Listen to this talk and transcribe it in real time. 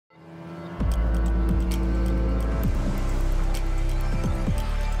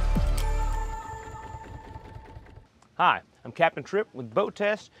Hi, I'm Captain Tripp with Boat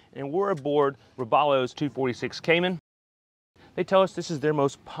Test, and we're aboard Robalo's 246 Cayman. They tell us this is their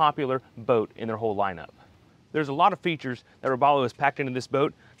most popular boat in their whole lineup. There's a lot of features that Robalo has packed into this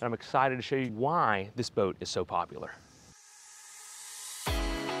boat, and I'm excited to show you why this boat is so popular.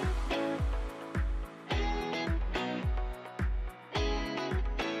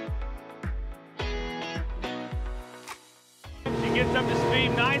 She gets up to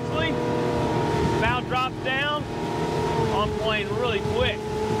speed nicely, bow drops down, on plane really quick.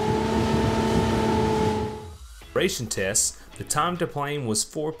 Duration tests, the time to plane was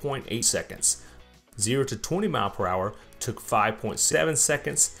 4.8 seconds. 0 to 20 miles per hour took 5.7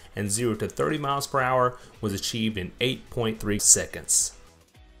 seconds, and 0 to 30 miles per hour was achieved in 8.3 seconds.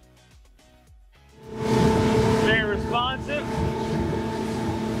 Very responsive.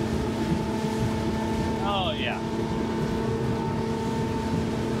 Oh yeah.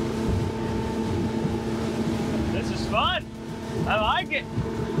 This is fun. I like it.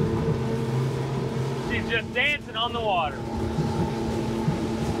 She's just dancing on the water.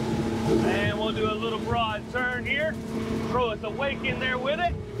 And we'll do a little broad turn here. Throw us a wake in there with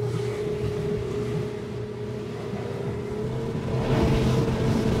it.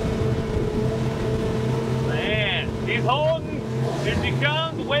 Man, she's holding. Here she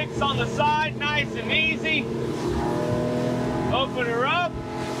comes. Wake's on the side, nice and easy. Open her up.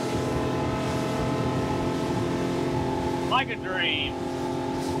 Like a dream.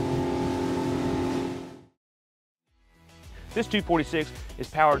 This 246 is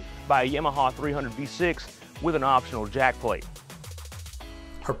powered by a Yamaha 300 V6 with an optional jack plate.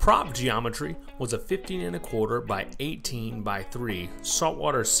 Her prop geometry was a 15 1/4 by 18 by 3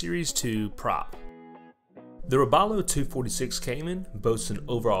 saltwater Series 2 prop. The Robalo 246 Cayman boasts an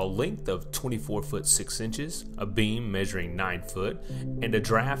overall length of 24 foot 6 inches, a beam measuring 9 foot, and a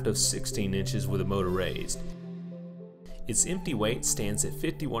draft of 16 inches with a motor raised. Its empty weight stands at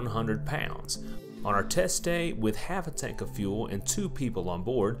 5,100 pounds. On our test day, with half a tank of fuel and 2 people on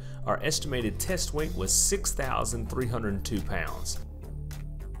board, our estimated test weight was 6,302 pounds.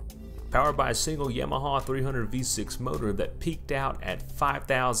 Powered by a single Yamaha 300 V6 motor that peaked out at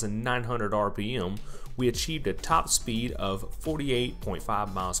 5,900 RPM, we achieved a top speed of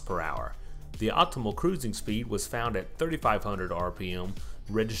 48.5 miles per hour. The optimal cruising speed was found at 3,500 RPM,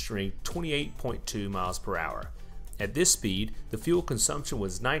 registering 28.2 miles per hour. At this speed, the fuel consumption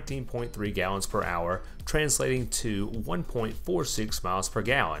was 19.3 gallons per hour, translating to 1.46 miles per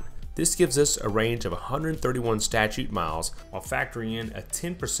gallon. This gives us a range of 131 statute miles while factoring in a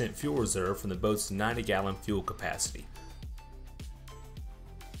 10% fuel reserve from the boat's 90-gallon fuel capacity.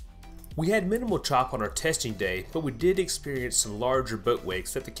 We had minimal chop on our testing day, but we did experience some larger boat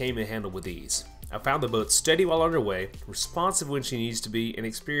wakes that the Cayman handled with ease. I found the boat steady while underway, responsive when she needs to be, and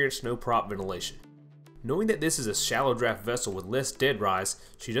experienced no prop ventilation. Knowing that this is a shallow draft vessel with less dead rise,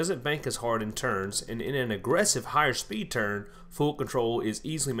 she doesn't bank as hard in turns, and in an aggressive higher speed turn, full control is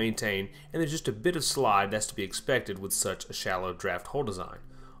easily maintained, and there's just a bit of slide that's to be expected with such a shallow draft hull design.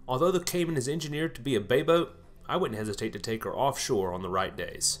 Although the Cayman is engineered to be a bay boat, I wouldn't hesitate to take her offshore on the right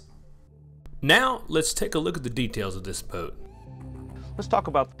days. Now, let's take a look at the details of this boat. Let's talk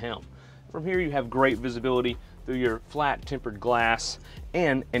about the helm. From here you have great visibility through your flat tempered glass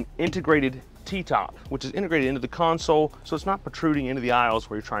and an integrated T-top, which is integrated into the console, so it's not protruding into the aisles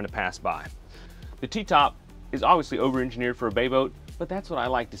where you're trying to pass by. The T-top is obviously over-engineered for a bay boat, but that's what I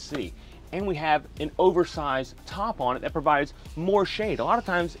like to see. And we have an oversized top on it that provides more shade. A lot of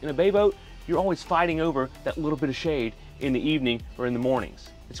times in a bay boat, you're always fighting over that little bit of shade in the evening or in the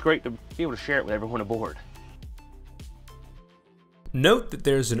mornings. It's great to be able to share it with everyone aboard. Note that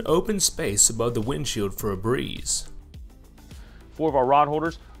there's an open space above the windshield for a breeze. 4 of our rod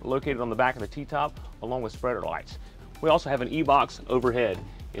holders are located on the back of the T-top along with spreader lights. We also have an E-box overhead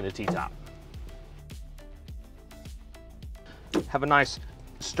in the T-top. Have a nice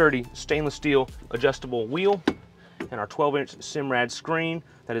sturdy stainless steel adjustable wheel and our 12-inch Simrad screen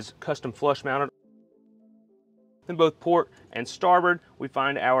that is custom flush mounted. In both port and starboard, we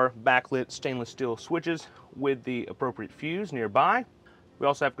find our backlit stainless steel switches with the appropriate fuse nearby. We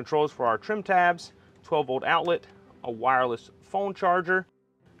also have controls for our trim tabs, 12-volt outlet, a wireless phone charger,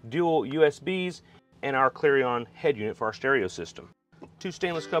 dual USBs, and our Clarion head unit for our stereo system. 2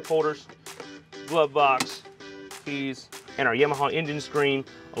 stainless cup holders, glove box, keys, and our Yamaha engine screen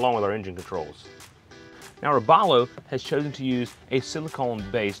along with our engine controls. Now Robalo has chosen to use a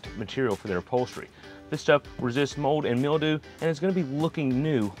silicone-based material for their upholstery. This stuff resists mold and mildew and is going to be looking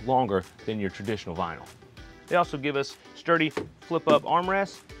new longer than your traditional vinyl. They also give us sturdy flip-up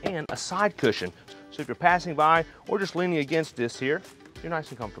armrests and a side cushion. So if you're passing by or just leaning against this here, you're nice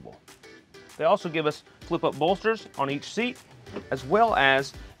and comfortable. They also give us flip-up bolsters on each seat, as well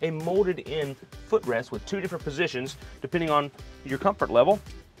as a molded-in footrest with 2 different positions depending on your comfort level,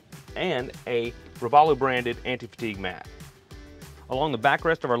 and a Robalo branded anti-fatigue mat. Along the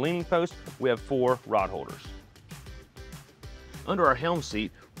backrest of our leaning post, we have 4 rod holders. Under our helm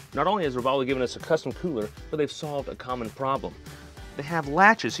seat, not only has Robalo given us a custom cooler, but they've solved a common problem. They have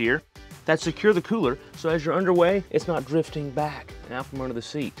latches here that secure the cooler, so as you're underway, it's not drifting back and out from under the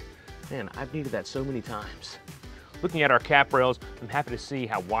seat. Man, I've needed that so many times. Looking at our cap rails, I'm happy to see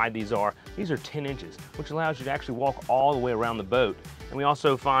how wide these are. These are 10 inches, which allows you to actually walk all the way around the boat. And we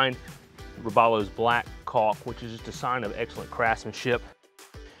also find Robalo's black caulk, which is just a sign of excellent craftsmanship.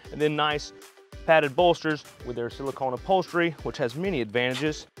 And then nice padded bolsters with their silicone upholstery, which has many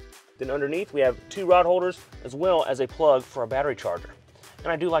advantages. Then underneath we have 2 rod holders as well as a plug for a battery charger.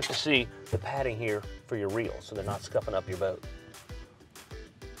 And I do like to see the padding here for your reels so they're not scuffing up your boat.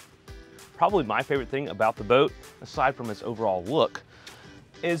 Probably my favorite thing about the boat, aside from its overall look,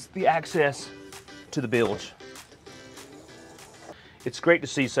 is the access to the bilge. It's great to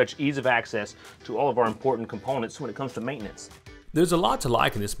see such ease of access to all of our important components when it comes to maintenance. There's a lot to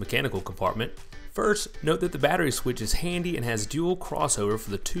like in this mechanical compartment. First, note that the battery switch is handy and has dual crossover for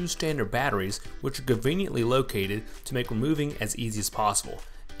the 2 standard batteries, which are conveniently located to make removing as easy as possible,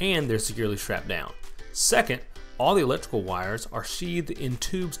 and they're securely strapped down. Second, all the electrical wires are sheathed in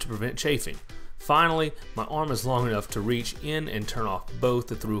tubes to prevent chafing. Finally, my arm is long enough to reach in and turn off both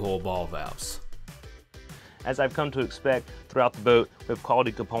the through-hole ball valves. As I've come to expect throughout the boat, we have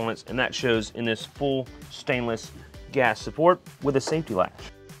quality components, and that shows in this full stainless gas support with a safety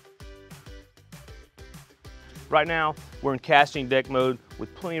latch. Right now, we're in casting deck mode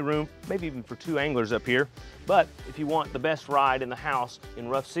with plenty of room, maybe even for 2 anglers up here. But if you want the best ride in the house in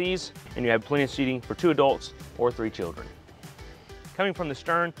rough seas, and you have plenty of seating for 2 adults or 3 children. Coming from the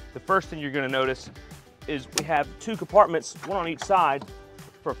stern, the first thing you're going to notice is we have 2 compartments, one on each side,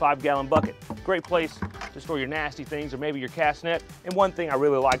 for a 5-gallon bucket. Great place to store your nasty things or maybe your cast net. And one thing I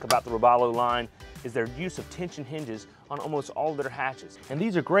really like about the Robalo line is their use of tension hinges on almost all of their hatches. And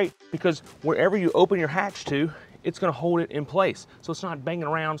these are great because wherever you open your hatch to, it's going to hold it in place. So it's not banging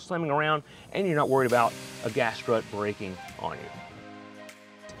around, slamming around, and you're not worried about a gas strut breaking on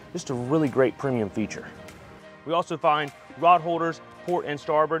you. Just a really great premium feature. We also find rod holders, port and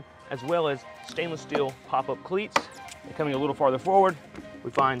starboard, as well as stainless steel pop-up cleats. And coming a little farther forward, we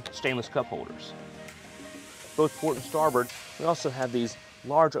find stainless cup holders. Both port and starboard, we also have these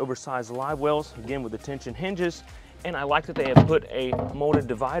large oversized live wells, again with the tension hinges, and I like that they have put a molded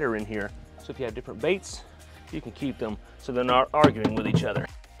divider in here, so if you have different baits, you can keep them so they're not arguing with each other.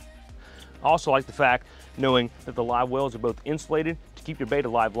 I also like the fact knowing that the live wells are both insulated to keep your bait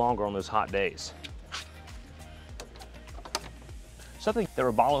alive longer on those hot days. Something that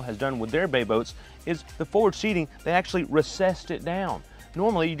Robalo has done with their bay boats is the forward seating, they actually recessed it down.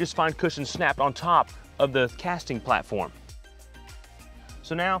 Normally you just find cushions snapped on top of the casting platform.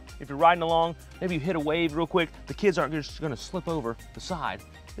 So now, if you're riding along, maybe you hit a wave real quick, the kids aren't just gonna slip over the side,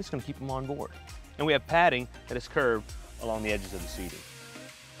 it's gonna keep them on board. And we have padding that is curved along the edges of the seating.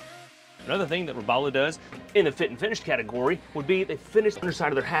 Another thing that Robalo does in the fit and finish category would be they finish the underside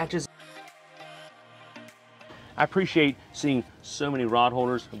of their hatches. I appreciate seeing so many rod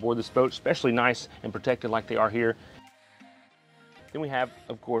holders aboard this boat, especially nice and protected like they are here. Then we have,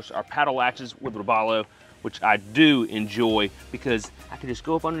 of course, our paddle latches with Robalo, which I do enjoy because I can just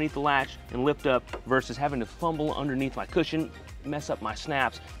go up underneath the latch and lift up versus having to fumble underneath my cushion, mess up my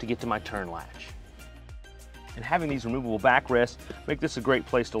snaps to get to my turn latch. And having these removable backrests make this a great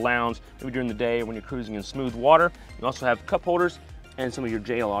place to lounge, maybe during the day or when you're cruising in smooth water. You also have cup holders and some of your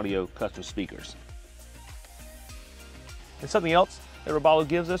JL Audio custom speakers. And something else that Robalo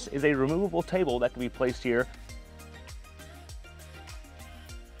gives us is a removable table that can be placed here.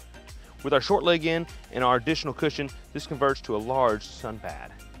 With our short leg in and our additional cushion, this converts to a large sun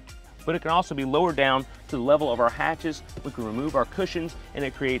pad. But it can also be lowered down to the level of our hatches. We can remove our cushions and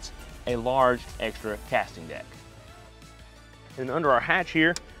it creates a large extra casting deck. And under our hatch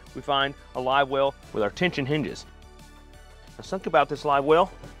here, we find a live well with our tension hinges. Now something about this live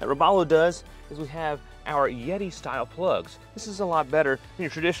well that Robalo does is we have our Yeti style plugs. This is a lot better than your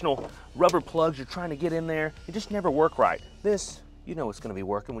traditional rubber plugs you're trying to get in there. They just never work right. This, you know it's going to be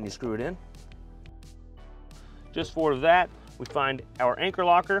working when you screw it in. Just forward of that, we find our anchor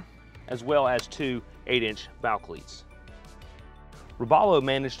locker as well as 2 8-inch bow cleats. Robalo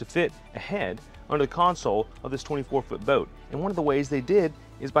managed to fit a head under the console of this 24-foot boat, and one of the ways they did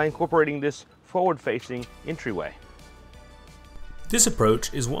is by incorporating this forward-facing entryway. This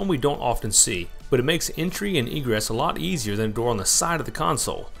approach is one we don't often see, but it makes entry and egress a lot easier than a door on the side of the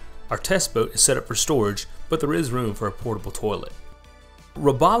console. Our test boat is set up for storage, but there is room for a portable toilet.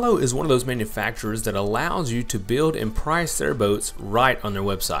 Robalo is one of those manufacturers that allows you to build and price their boats right on their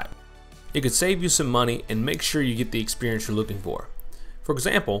website. It could save you some money and make sure you get the experience you're looking for. For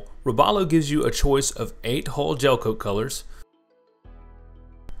example, Robalo gives you a choice of 8-hull gel coat colors.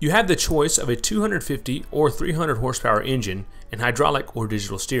 You have the choice of a 250 or 300 horsepower engine and hydraulic or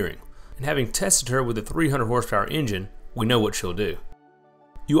digital steering. And having tested her with a 300 horsepower engine, we know what she'll do.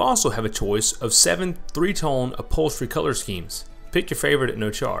 You also have a choice of 7 3-tone upholstery color schemes. Pick your favorite at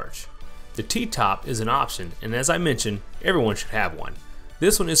no charge. The T-top is an option, and as I mentioned, everyone should have one.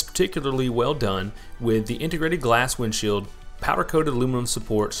 This one is particularly well done with the integrated glass windshield, powder-coated aluminum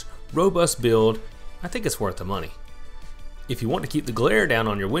supports, robust build. I think it's worth the money. If you want to keep the glare down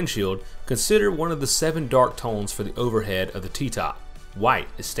on your windshield, consider one of the 7 dark tones for the overhead of the T-top. White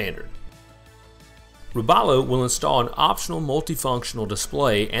is standard. Robalo will install an optional multifunctional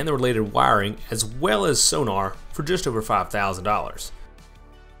display and the related wiring as well as sonar for just over $5,000.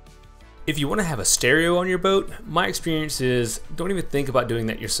 If you want to have a stereo on your boat, my experience is don't even think about doing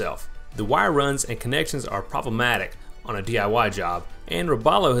that yourself. The wire runs and connections are problematic on a DIY job, and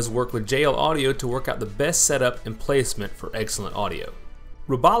Robalo has worked with JL Audio to work out the best setup and placement for excellent audio.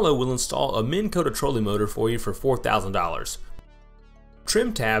 Robalo will install a Minn Kota trolling motor for you for $4,000.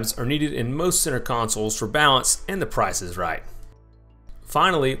 Trim tabs are needed in most center consoles for balance, and the price is right.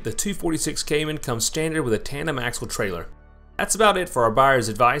 Finally, the 246 Cayman comes standard with a tandem axle trailer. That's about it for our buyer's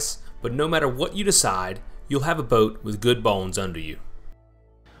advice, but no matter what you decide, you'll have a boat with good bones under you.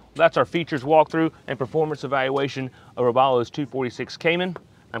 That's our features walkthrough and performance evaluation of Robalo's 246 Cayman.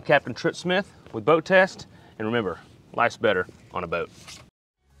 I'm Captain Trip Smith with Boat Test, and remember, life's better on a boat.